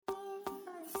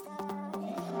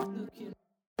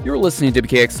You're listening to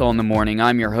WKXL in the Morning.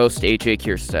 I'm your host, AJ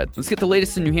Kierstead. Let's get the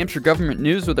latest in New Hampshire government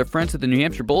news with our friends at the New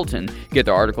Hampshire Bulletin. Get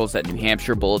their articles at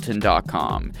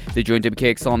newhampshirebulletin.com. They join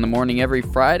WKXL in the Morning every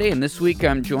Friday, and this week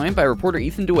I'm joined by reporter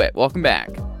Ethan DeWitt. Welcome back.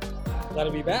 Glad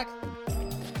to be back.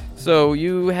 So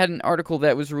you had an article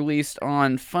that was released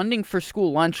on funding for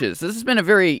school lunches. This has been a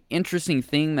very interesting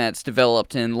thing that's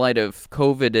developed in light of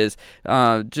COVID, is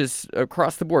just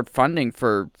across the board funding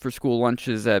for school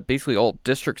lunches at basically all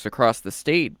districts across the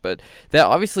state. But that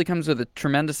obviously comes with a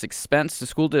tremendous expense to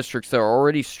school districts that are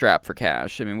already strapped for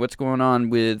cash. I mean, what's going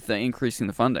on with increasing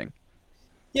the funding?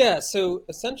 Yeah, so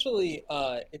essentially,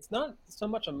 it's not so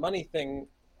much a money thing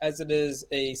as it is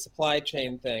a supply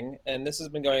chain thing. And this has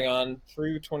been going on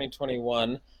through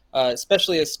 2021,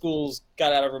 especially as schools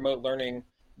got out of remote learning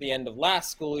the end of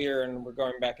last school year and we're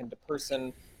going back into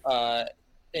person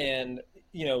and,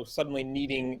 suddenly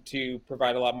needing to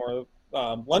provide a lot more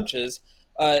lunches.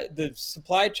 The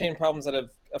supply chain problems that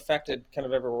have affected kind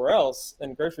of everywhere else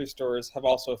in grocery stores have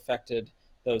also affected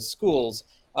those schools.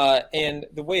 And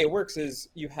the way it works is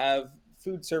you have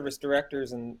food service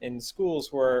directors in schools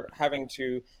who are having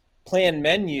to plan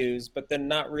menus, but then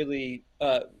not really,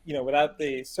 without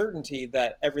the certainty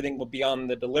that everything will be on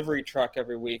the delivery truck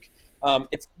every week.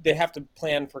 They have to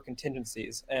plan for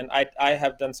contingencies. And I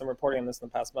have done some reporting on this in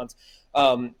the past months.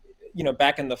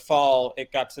 Back in the fall,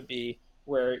 it got to be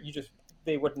where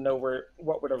they wouldn't know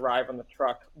what would arrive on the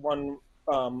truck. One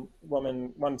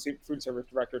food service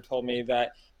director told me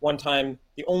that one time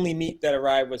the only meat that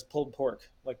arrived was pulled pork.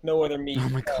 Like no other meat Oh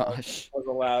my gosh. was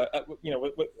allowed,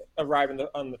 arrive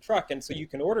on the truck. And so you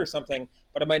can order something,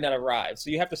 but it might not arrive. So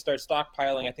you have to start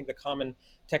stockpiling. I think the common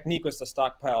technique was to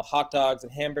stockpile hot dogs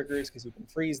and hamburgers because you can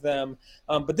freeze them.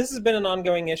 But this has been an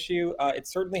ongoing issue. It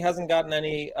certainly hasn't gotten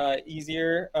any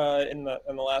easier in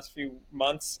the last few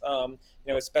months.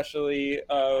 Especially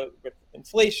with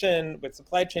inflation, with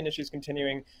supply chain issues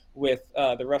continuing, with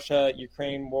the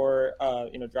Russia-Ukraine war,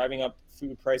 driving up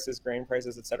food prices, grain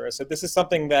prices, et cetera. So this is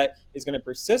something that is going to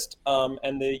persist.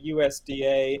 And the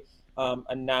USDA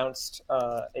announced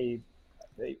a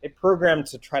program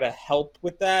to try to help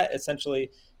with that,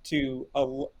 essentially to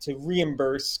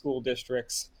reimburse school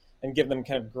districts and give them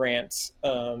kind of grants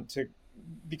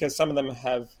because some of them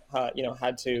have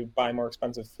had to buy more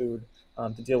expensive food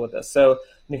to deal with this. So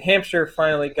New Hampshire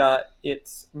finally got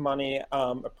its money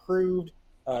approved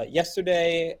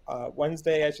yesterday,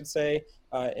 Wednesday, I should say,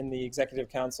 in the Executive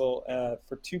Council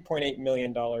for $2.8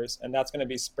 million. And that's going to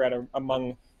be spread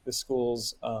among the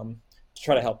schools to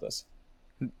try to help this.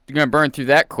 You're going to burn through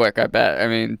that quick, I bet. I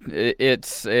mean,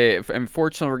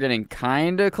 unfortunately, we're getting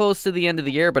kind of close to the end of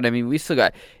the year, but I mean, we still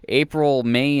got April,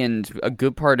 May, and a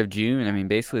good part of June. I mean,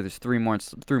 basically, there's three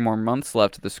more months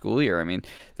left of the school year. I mean,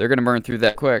 they're going to burn through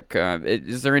that quick.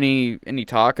 Is there any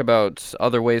talk about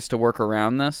other ways to work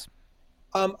around this?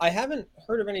 I haven't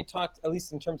heard of any talk, at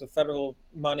least in terms of federal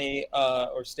money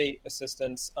or state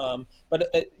assistance.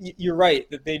 But you're right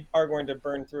that they are going to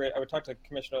burn through it. I would talk to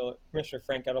Commissioner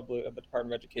Frank Edelblut of the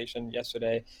Department of Education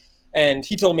yesterday, and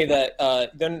he told me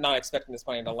that they're not expecting this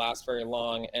money to last very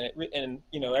long. And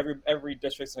every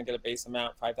district's going to get a base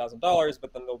amount, $5,000,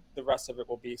 but then the rest of it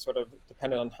will be sort of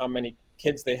dependent on how many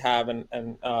kids they have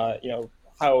and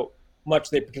how much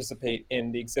they participate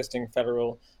in the existing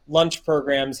federal lunch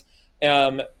programs.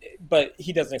 But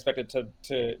he doesn't expect it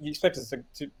he expects it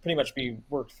to pretty much be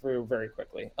worked through very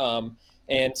quickly.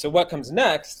 And so what comes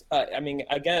next,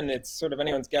 again, it's sort of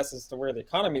anyone's guess as to where the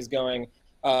economy is going.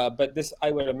 But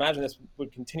I would imagine this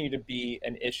would continue to be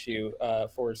an issue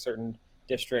for certain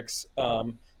districts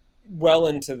well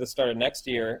into the start of next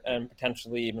year and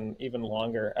potentially even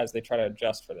longer as they try to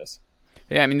adjust for this.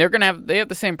 Yeah, I mean, they have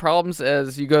the same problems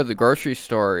as you go to the grocery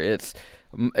store. It's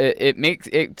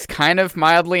kind of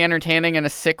mildly entertaining in a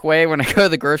sick way when I go to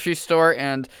the grocery store,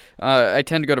 and I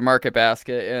tend to go to Market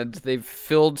Basket, and they've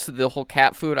filled the whole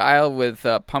cat food aisle with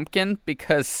pumpkin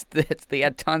because they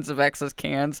had tons of excess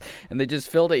cans, and they just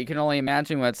filled it. You can only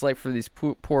imagine what it's like for these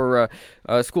poor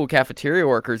school cafeteria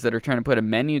workers that are trying to put a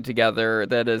menu together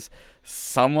that is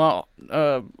somewhat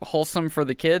wholesome for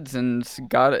the kids, and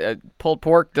pulled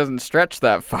pork doesn't stretch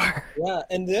that far. Yeah,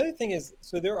 and the other thing is,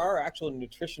 so there are actual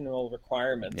nutritional requirements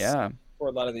for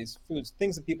a lot of these foods,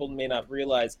 things that people may not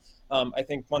realize. I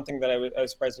think one thing that I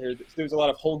was surprised to hear, there's a lot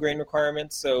of whole grain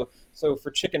requirements. So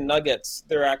for chicken nuggets,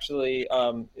 there actually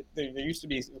there used to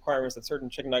be requirements that certain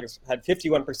chicken nuggets had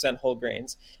 51% whole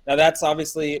grains. Now that's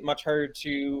obviously much harder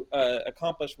to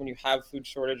accomplish when you have food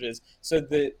shortages. So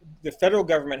the federal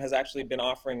government has actually been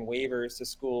offering waivers to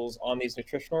schools on these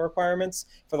nutritional requirements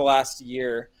for the last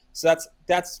year. So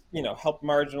that's helped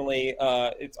marginally.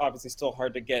 It's obviously still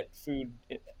hard to get food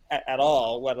at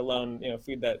all, let alone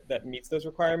food that meets those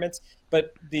requirements.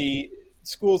 But the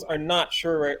schools are not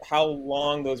sure how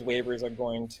long those waivers are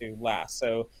going to last.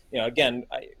 So again,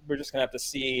 we're just going to have to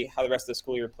see how the rest of the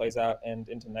school year plays out and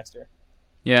into next year.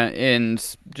 Yeah, and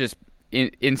just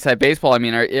inside baseball, I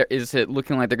mean, is it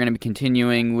looking like they're going to be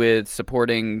continuing with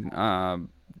supporting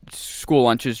school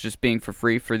lunches just being for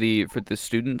free for the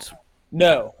students?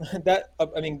 No,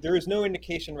 there is no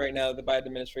indication right now the Biden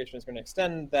administration is going to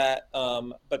extend that,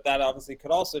 but that obviously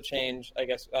could also change. I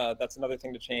guess that's another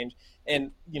thing to change.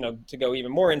 And to go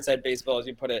even more inside baseball, as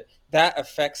you put it, that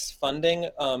affects funding.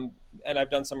 And I've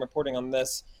done some reporting on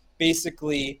this.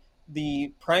 Basically,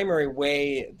 the primary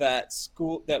way that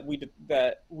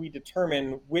we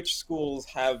determine which schools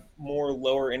have more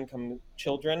lower income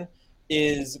children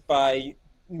is by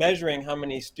measuring how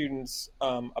many students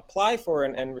apply for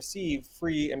and receive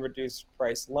free and reduced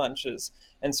price lunches.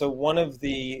 And so one of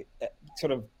the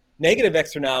sort of negative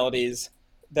externalities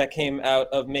that came out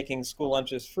of making school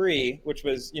lunches free, which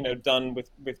was done with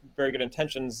very good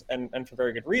intentions and for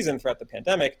very good reason throughout the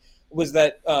pandemic, was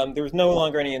that there was no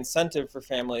longer any incentive for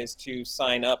families to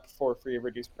sign up for free or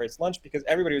reduced price lunch because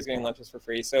everybody was getting lunches for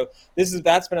free. So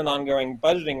that's been an ongoing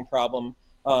budgeting problem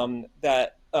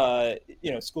that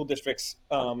school districts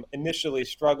initially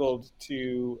struggled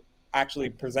to actually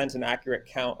present an accurate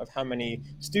count of how many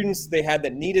students they had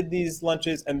that needed these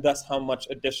lunches and thus how much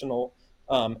additional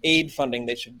aid funding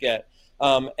they should get.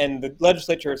 And the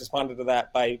legislature has responded to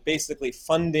that by basically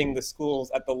funding the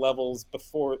schools at the levels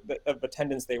of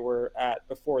attendance they were at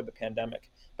before the pandemic.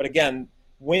 But again,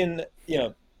 when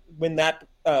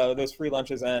those free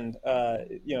lunches end,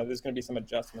 there's going to be some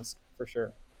adjustments for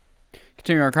sure.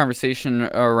 Continuing our conversation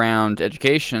around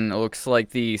education, it looks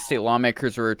like the state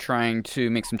lawmakers are trying to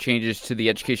make some changes to the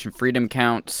Education Freedom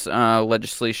Counts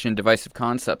legislation, divisive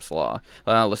concepts law.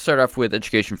 Let's start off with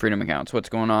education freedom accounts. What's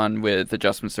going on with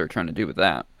adjustments they're trying to do with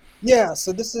that? Yeah,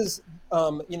 so this is,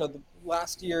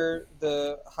 last year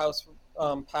the House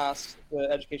passed the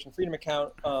Education Freedom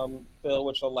Account bill,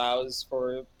 which allows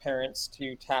for parents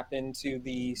to tap into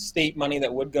the state money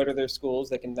that would go to their schools.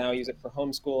 They can now use it for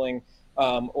homeschooling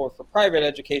or for private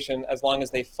education as long as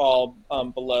they fall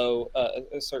below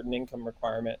a certain income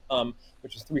requirement,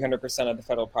 which is 300% of the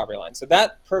federal poverty line. So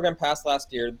that program passed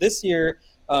last year. This year,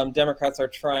 Democrats are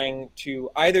trying to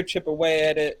either chip away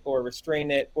at it or restrain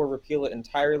it or repeal it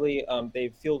entirely.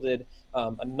 They've fielded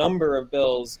a number of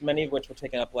bills, many of which were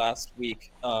taken up last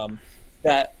week,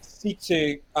 that seek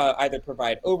to either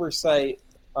provide oversight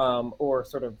or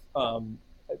sort of,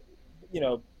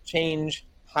 change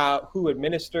who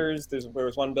administers. There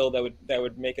was one bill that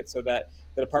would make it so that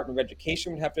the Department of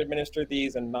Education would have to administer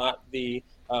these and not the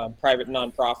private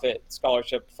nonprofit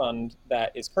scholarship fund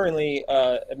that is currently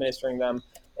administering them.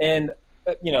 And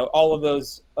all of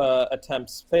those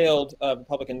attempts failed.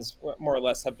 Republicans more or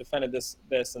less have defended this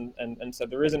and said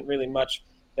there isn't really much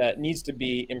that needs to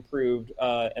be improved.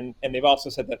 And they've also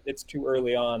said that it's too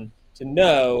early on to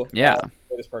know where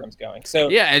this program's going. So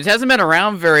yeah, it hasn't been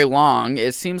around very long.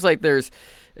 It seems like there's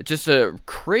just a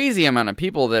crazy amount of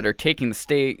people that are taking the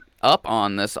state up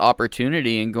on this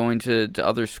opportunity and going to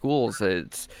other schools.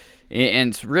 It's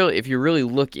really, if you really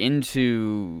look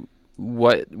into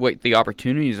what the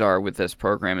opportunities are with this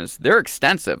program, is they're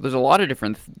extensive. There's a lot of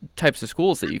different types of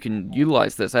schools that you can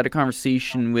utilize this. I had a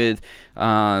conversation with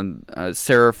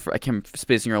Sarah, I can't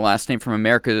spacing her last name, from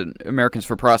Americans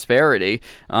for Prosperity.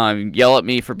 Yell at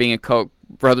me for being a Koch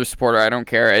brother supporter. I don't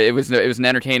care. It was an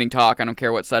entertaining talk. I don't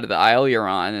care what side of the aisle you're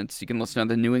on. You can listen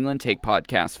to the New England Take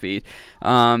podcast feed.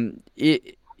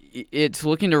 It's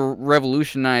looking to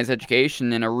revolutionize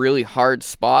education in a really hard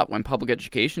spot when public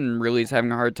education really is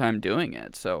having a hard time doing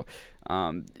it. So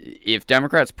if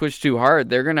Democrats push too hard,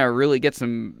 they're going to really get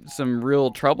some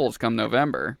real troubles come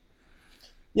November.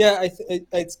 Yeah,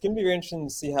 it's going to be very interesting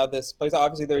to see how this plays out.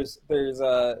 Obviously, there's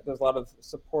a lot of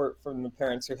support from the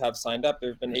parents who have signed up.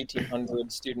 There have been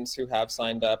 1,800 students who have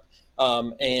signed up,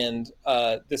 and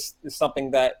this is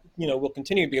something that will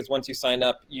continue, because once you sign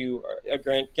up, you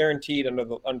are guaranteed under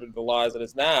the law as it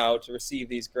is now to receive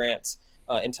these grants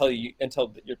until your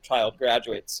child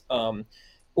graduates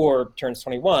or turns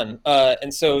 21.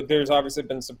 And so there's obviously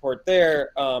been support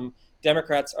there.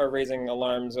 Democrats are raising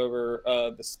alarms over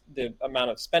the amount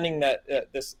of spending that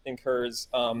this incurs.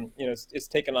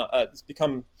 It's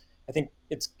become, I think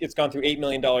it's gone through $8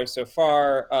 million so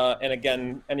far. And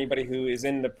again, anybody who is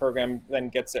in the program then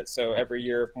gets it. So every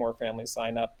year, if more families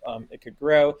sign up, it could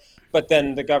grow. But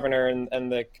then the governor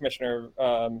and the commissioner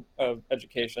of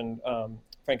education,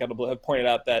 Frank Edelblut, have pointed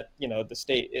out that the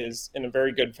state is in a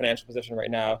very good financial position right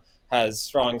now, has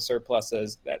strong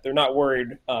surpluses, that they're not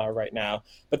worried right now.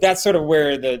 But that's sort of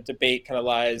where the debate kind of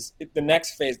lies. The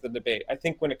next phase of the debate, I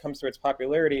think, when it comes to its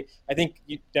popularity, I think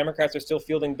Democrats are still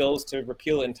fielding bills to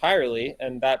repeal it entirely,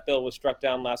 and that bill was struck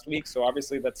down last week. So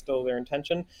obviously that's still their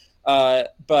intention.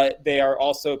 But they are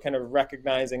also kind of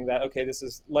recognizing that, okay, this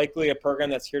is likely a program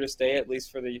that's here to stay at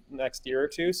least for the next year or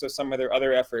two. So some of their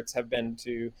other efforts have been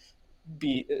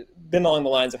along the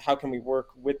lines of how can we work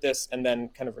with this and then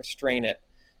kind of restrain it.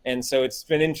 And so it's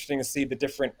been interesting to see the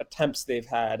different attempts they've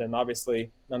had, and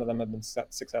obviously none of them have been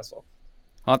successful.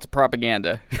 Lots of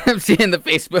propaganda. I'm seeing the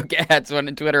Facebook ads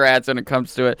and Twitter ads when it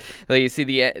comes to it. Like you see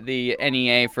the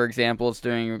NEA, for example, was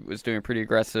doing a pretty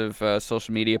aggressive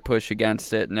social media push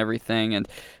against it and everything. And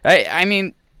I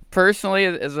mean, personally,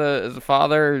 as a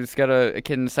father who's got a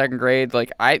kid in second grade,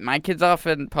 like my kid's off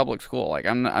in public school. Like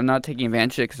I'm not taking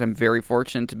advantage of it because I'm very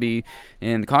fortunate to be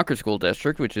in the Concord School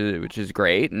District, which is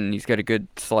great, and he's got a good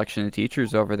selection of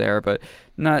teachers over there. But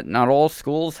not all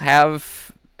schools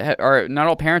not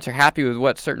all parents are happy with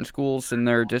what certain schools in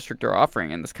their district are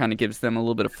offering, and this kind of gives them a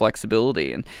little bit of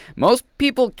flexibility. And most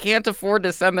people can't afford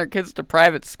to send their kids to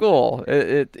private school.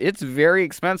 It's very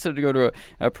expensive to go to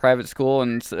a private school,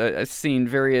 and I've seen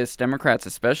various Democrats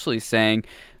especially saying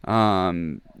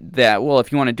that, well,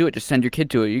 if you want to do it, just send your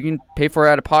kid to it. You can pay for it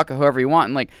out of pocket however you want,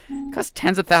 and like it costs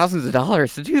tens of thousands of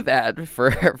dollars to do that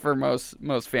for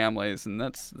most families, and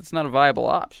that's not a viable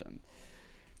option.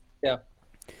 Yeah.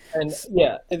 And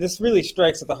yeah, this really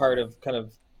strikes at the heart of kind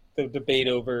of the debate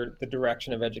over the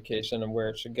direction of education and where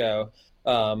it should go.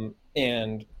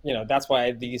 And that's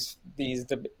why these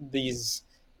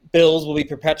bills will be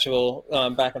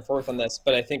perpetual back and forth on this.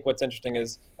 But I think what's interesting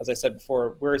is, as I said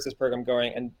before, where is this program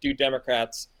going, and do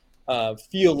Democrats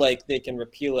feel like they can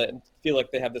repeal it and feel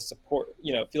like they have the support?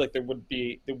 Feel like there wouldn't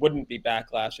be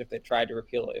backlash if they tried to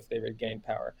repeal it if they regained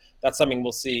power. That's something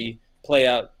we'll see play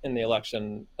out in the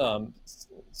election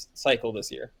cycle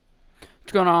this year.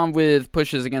 What's going on with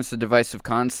pushes against the divisive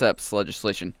concepts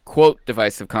legislation? Quote,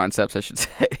 divisive concepts, I should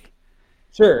say.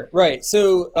 Sure, right.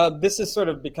 So this has sort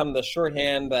of become the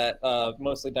shorthand that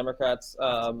mostly Democrats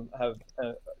have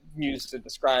used to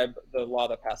describe the law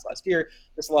that passed last year.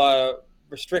 This law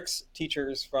restricts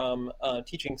teachers from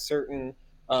teaching certain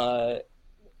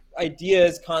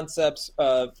ideas, concepts,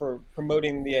 for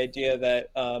promoting the idea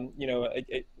that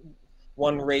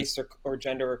one race or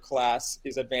gender or class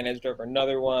is advantaged over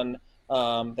another one,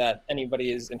 that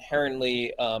anybody is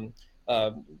inherently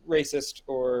racist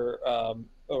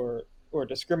or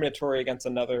discriminatory against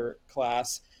another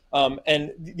class.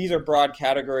 And these are broad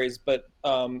categories, but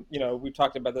we've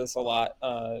talked about this a lot,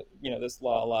 this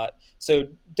law a lot. So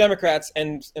Democrats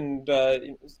and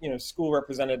school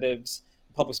representatives,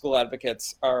 public school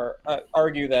advocates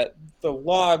argue that the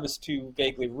law was too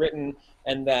vaguely written,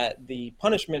 and that the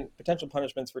potential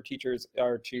punishments for teachers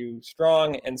are too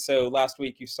strong. And so last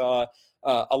week you saw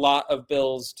a lot of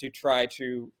bills to try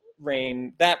to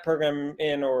rein that program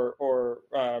in or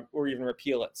even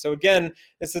repeal it. So again,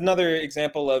 it's another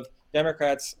example of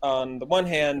Democrats on the one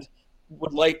hand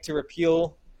would like to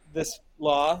repeal this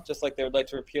law, just like they would like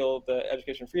to repeal the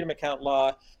Education Freedom Account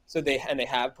law. So they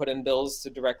have put in bills to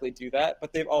directly do that,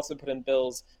 but they've also put in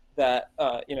bills that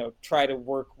try to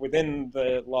work within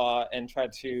the law and try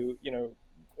to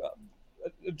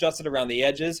adjust it around the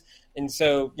edges. And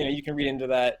so you can read into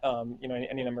that in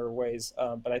any number of ways.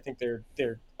 But I think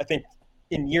I think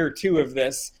in year two of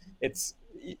this, it's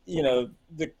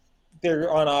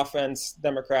they're on offense,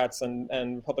 Democrats,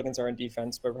 and Republicans are on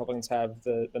defense, but Republicans have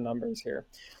the numbers here.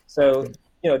 So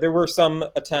there were some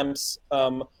attempts.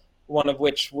 One of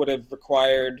which would have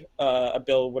required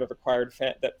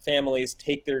that families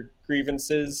take their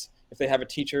grievances, if they have a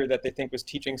teacher that they think was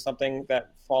teaching something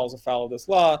that falls afoul of this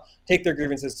law, take their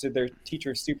grievances to their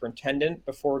teacher superintendent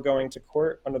before going to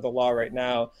court. Under the law right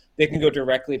now, they can go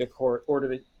directly to court or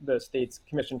to the state's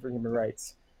Commission for Human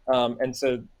Rights. And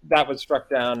so that was struck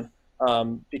down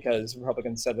because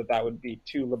Republicans said that would be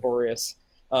too laborious.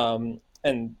 But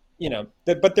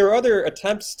there are other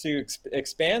attempts to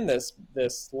expand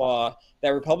this law that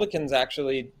Republicans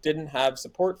actually didn't have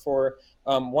support for.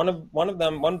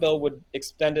 One bill would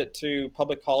extend it to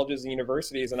public colleges and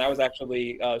universities, and that was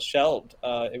actually shelved.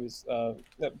 It was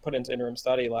put into interim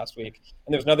study last week.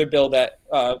 And there's another bill that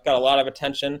got a lot of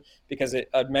attention because it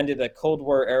amended a Cold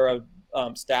War era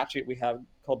statute we have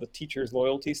called the Teachers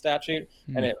Loyalty Statute,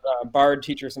 and it barred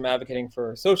teachers from advocating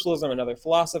for socialism and other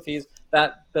philosophies.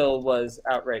 That bill was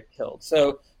outright killed.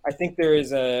 So I think there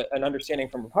is an understanding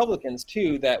from Republicans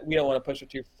too that we don't want to push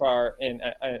it too far in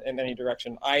any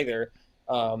direction either,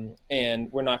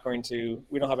 and we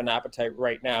don't have an appetite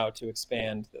right now to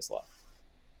expand this law.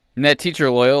 And that teacher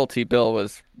loyalty bill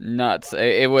was nuts.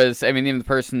 It was, I mean, even the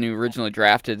person who originally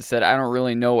drafted said, I don't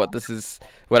really know what this is,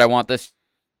 what I want this to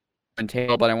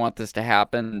entail, but I want this to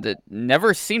happen. That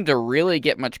never seemed to really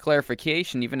get much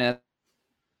clarification, even at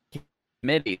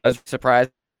committee. I was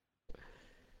surprised.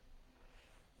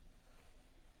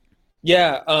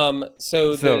 Yeah.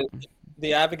 So So,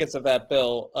 the advocates of that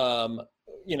bill,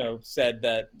 said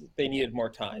that they needed more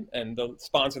time, and the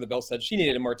sponsor of the bill said she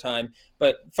needed more time.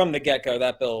 But from the get-go,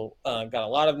 that bill got a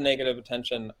lot of negative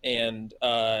attention, and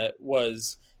it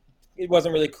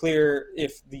wasn't really clear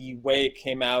if the way it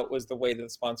came out was the way that the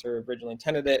sponsor originally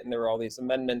intended it, and there were all these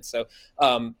amendments. So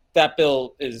that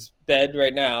bill is dead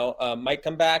right now. Might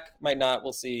come back, might not.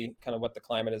 We'll see kind of what the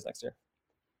climate is next year.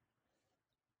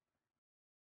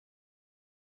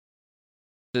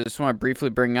 I just want to briefly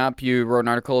bring up, you wrote an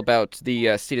article about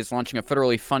the state is launching a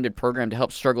federally funded program to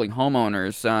help struggling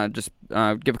homeowners.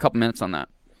 Give a couple minutes on that.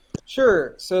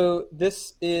 Sure. So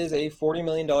this is a $40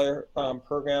 million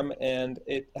program, and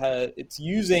it's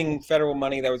using federal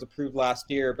money that was approved last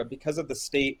year. But because of the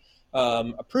state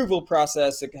approval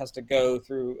process, it has to go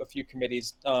through a few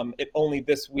committees. Only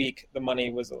this week the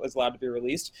money was allowed to be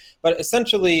released. But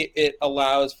essentially, it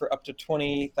allows for up to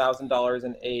 $20,000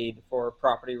 in aid for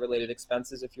property-related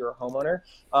expenses if you're a homeowner,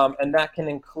 and that can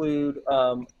include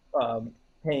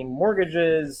paying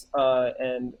mortgages,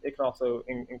 and it can also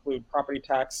include property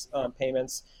tax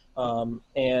payments. So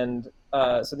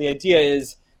the idea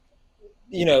is,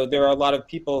 there are a lot of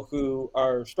people who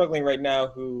are struggling right now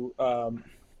who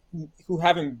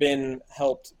haven't been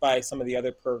helped by some of the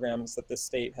other programs that the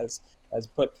state has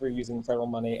put through using federal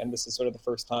money, and this is sort of the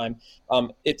first time.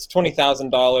 It's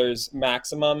 $20,000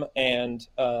 maximum, and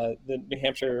the New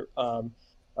Hampshire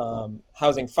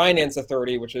Housing Finance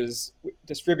Authority, which is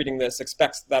distributing this,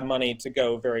 expects that money to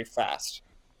go very fast.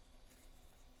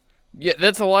 Yeah,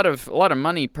 that's a lot of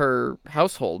money per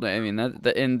household. I mean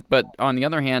but on the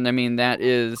other hand, I mean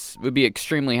would be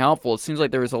extremely helpful. It seems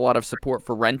like there was a lot of support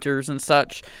for renters and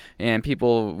such, and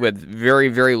people with very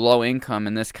very low income,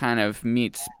 and this kind of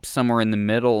meets somewhere in the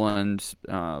middle and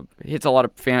hits a lot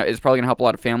of it's probably gonna help a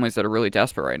lot of families that are really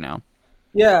desperate right now.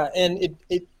 Yeah, and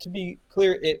it to be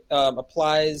clear, it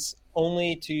applies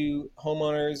only to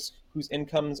homeowners whose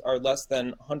incomes are less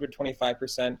than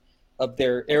 125% of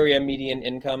their area median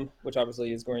income, which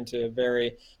obviously is going to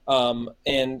vary.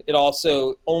 And it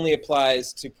also only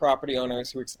applies to property owners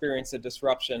who experience a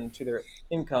disruption to their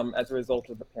income as a result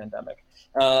of the pandemic.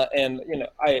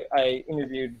 I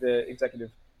interviewed the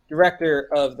executive director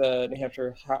of the New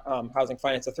Hampshire Housing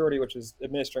Finance Authority, which is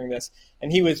administering this,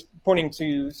 and he was pointing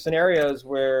to scenarios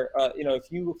where,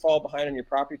 if you fall behind on your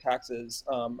property taxes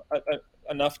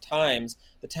enough times,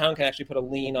 the town can actually put a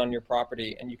lien on your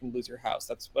property, and you can lose your house.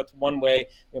 That's one way.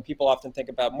 People often think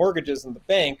about mortgages in the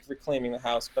bank reclaiming the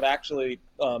house, but actually,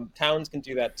 towns can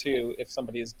do that too if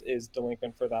somebody is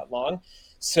delinquent for that long.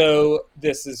 So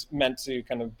this is meant to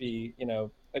kind of be,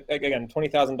 again,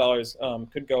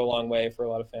 $20,000 could go a long way for a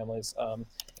lot of families.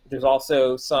 There's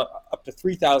also up to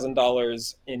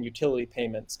 $3,000 in utility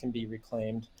payments can be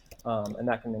reclaimed, and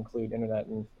that can include internet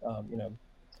and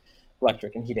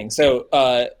electric and heating. So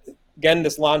again,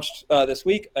 this launched this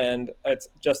week, and it's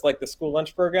just like the school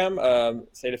lunch program.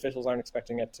 State officials aren't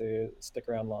expecting it to stick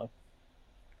around long.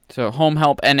 So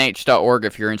homehelpnh.org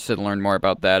if you're interested to learn more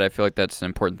about that. I feel like that's an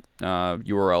important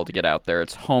URL to get out there.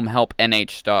 It's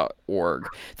homehelpnh.org.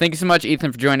 Thank you so much,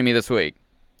 Ethan, for joining me this week.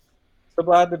 So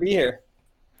glad to be here.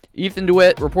 Ethan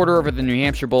DeWitt, reporter over the New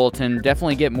Hampshire Bulletin.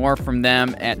 Definitely get more from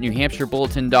them at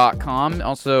newhampshirebulletin.com.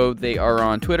 Also, they are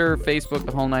on Twitter, Facebook,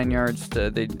 the whole nine yards.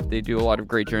 They do a lot of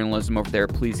great journalism over there.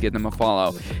 Please give them a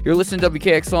follow. You're listening to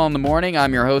WKXL in the Morning.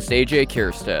 I'm your host, AJ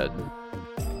Kierstead.